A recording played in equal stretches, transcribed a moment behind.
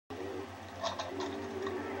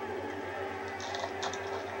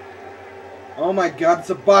Oh my god,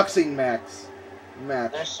 it's a boxing match.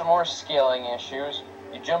 There's some more scaling issues.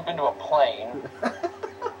 You jump into a plane, and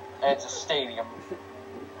it's a stadium.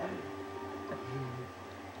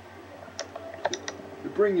 We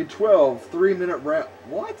bring you 12 3-minute round.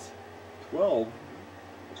 What? 12?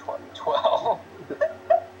 12.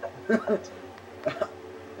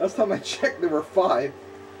 Last time I checked, there were 5.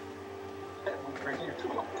 We bring you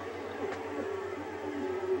 12.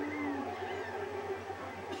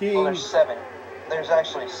 King. Well, there's 7. There's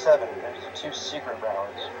actually 7. There's 2 secret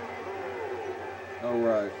rounds. Oh,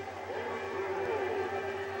 right.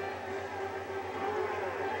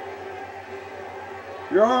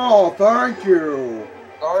 Yo, thank you.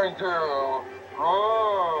 Thank you.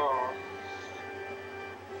 Oh.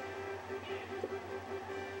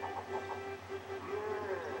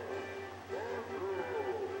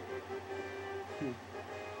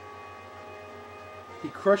 He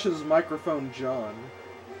crushes microphone John.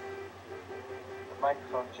 The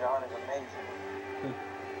microphone John is amazing.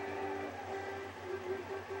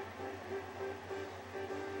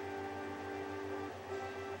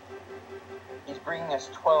 He's bringing us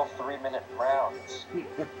 12 3-minute rounds.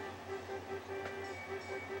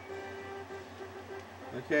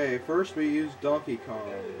 Okay, first we use Donkey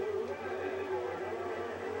Kong.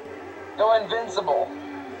 Go invincible.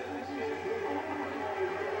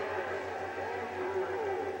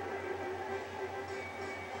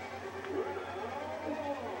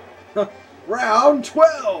 Round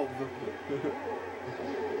 12!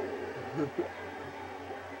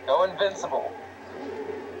 Go invincible.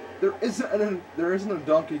 There isn't a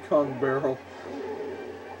Donkey Kong barrel.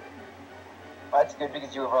 That's good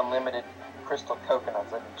because you have unlimited crystal coconuts.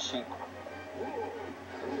 That'd be cheap.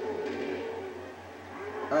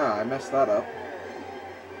 Ah, I messed that up.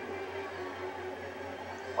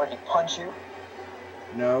 What, did he punch you?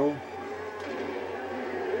 No.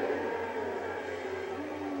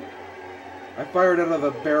 I fired out of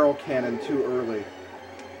the barrel cannon too early.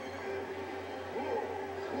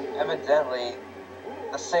 Evidently,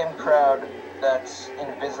 the same crowd that's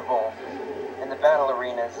invisible in the battle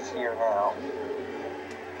arenas is here now.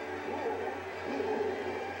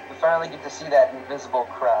 We finally get to see that invisible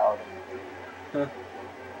crowd. Huh.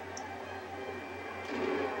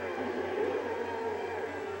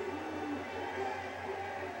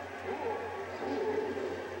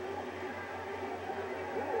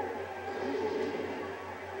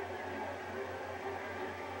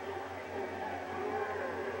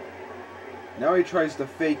 Now he tries to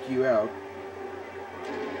fake you out.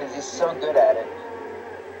 Because he's so good at it.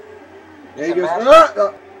 Yeah, he goes,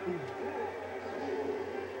 ah!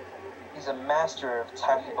 He's a master of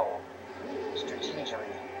tactical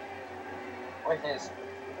strategery. With his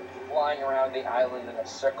flying around the island in a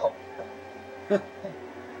circle. And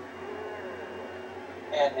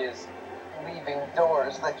his leaving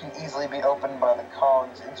doors that can easily be opened by the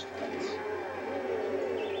Kong's instruments.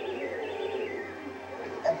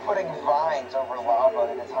 And putting vines over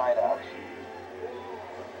lava in his hideout.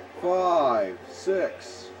 5,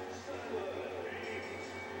 6.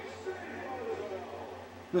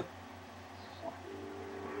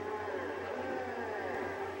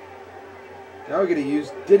 Now we're gonna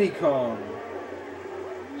use Diddy Kong.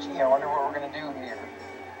 Gee, I wonder what we're gonna do here.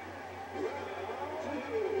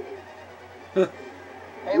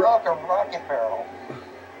 Hey look, a rocket barrel.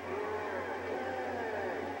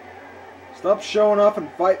 Stop showing off and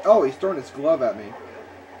fight. Oh, he's throwing his glove at me.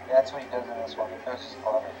 Yeah, that's what he does in this one. He throws his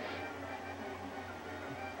glove at me.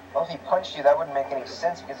 Well, if he punched you, that wouldn't make any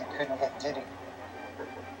sense because he couldn't hit Diddy.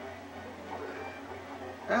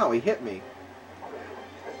 Ow, he hit me.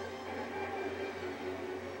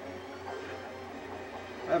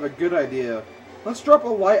 I have a good idea. Let's drop a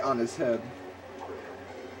light on his head.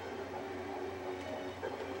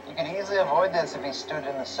 You could easily avoid this if he stood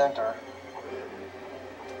in the center.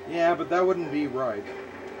 Yeah, but that wouldn't be right.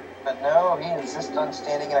 But no, he insists on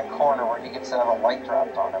standing in a corner where he gets to have a light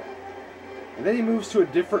dropped on him. And then he moves to a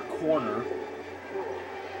different corner.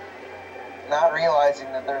 Not realizing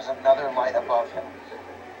that there's another light above him.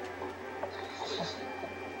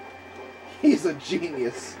 He's a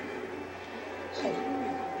genius.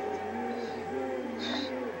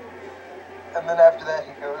 And then after that,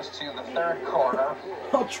 he goes to the third corner.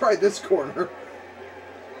 I'll try this corner.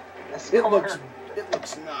 This It corner,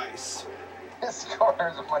 looks nice. This corner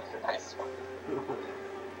is a much nicer one.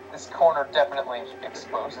 This corner definitely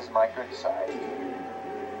exposes my good side.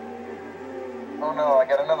 Oh no, I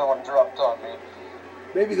got another one dropped on me.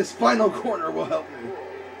 Maybe this final corner will help me.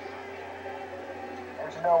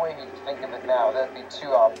 There's no way he'd think of it now. That'd be too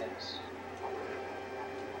obvious.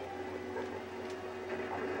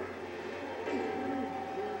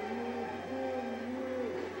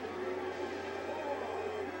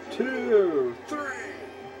 2, 3.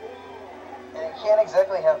 And he can't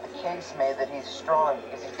exactly have the case made that he's strong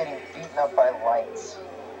because he's getting beaten up by lights.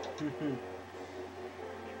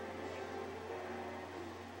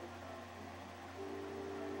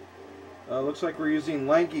 Looks like we're using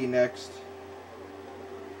Lanky next.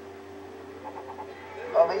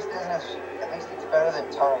 Well, at least it's better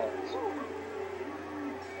than Tony's.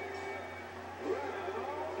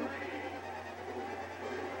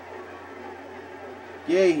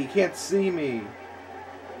 Yay, he can't see me.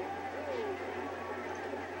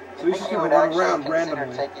 So he's just You gonna would run actually around consider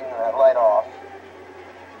randomly. taking that light off.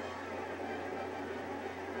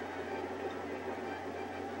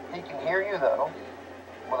 He can hear you though.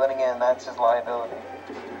 Well, then again, that's his liability.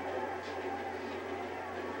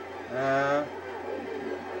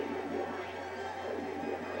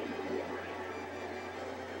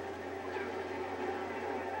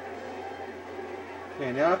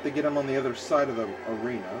 Okay, now I have to get him on the other side of the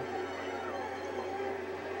arena.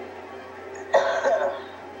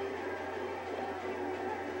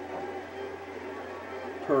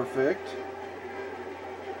 Perfect.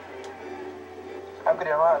 How could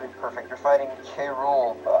it not be perfect? You're fighting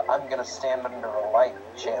Rool. I'm gonna stand under a light,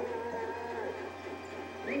 champ.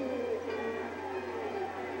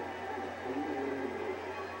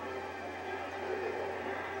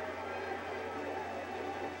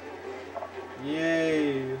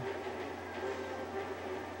 Yay.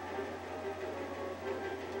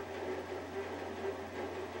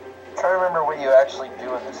 Try to remember what you actually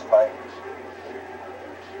do in this fight.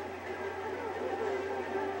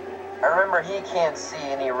 I remember he can't see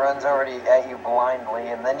and he runs already at you blindly,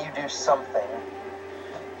 and then you do something.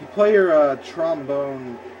 You play your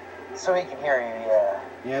trombone. So he can hear you, yeah.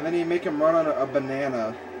 Yeah, and then you make him run on a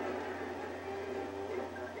banana.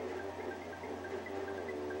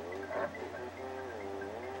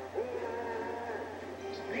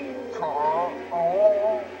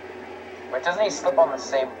 Wait, doesn't he slip on the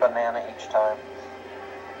same banana each time?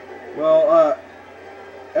 Well,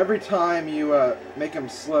 every time you make him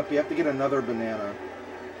slip, you have to get another banana.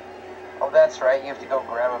 Oh, that's right, you have to go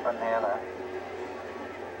grab a banana.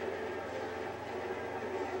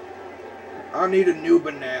 I need a new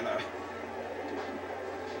banana.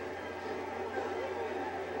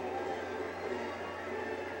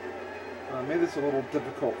 I made this a little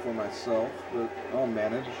difficult for myself, but I'll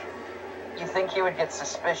manage. You think he would get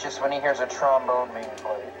suspicious when he hears a trombone being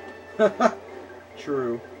played?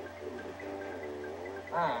 True.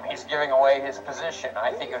 He's giving away his position.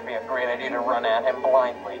 I think it would be a great idea to run at him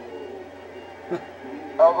blindly.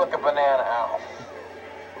 Oh, look, a banana. Ow.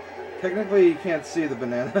 Technically, you can't see the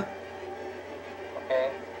banana.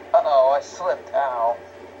 Okay. Uh-oh, I slipped. Ow.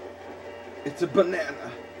 It's a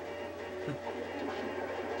banana. It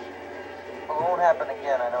won't happen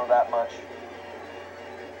again, I know that much.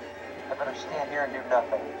 I better stand here and do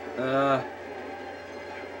nothing.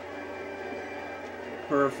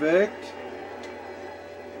 Perfect.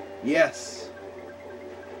 Yes.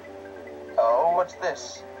 Oh, what's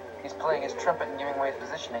this? He's playing his trumpet and giving away his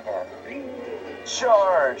position again.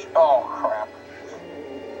 Charge! Oh, crap.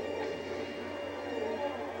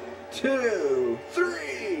 2,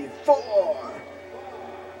 3, 4.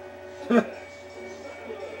 The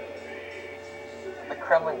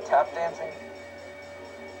Kremlin tap dancing?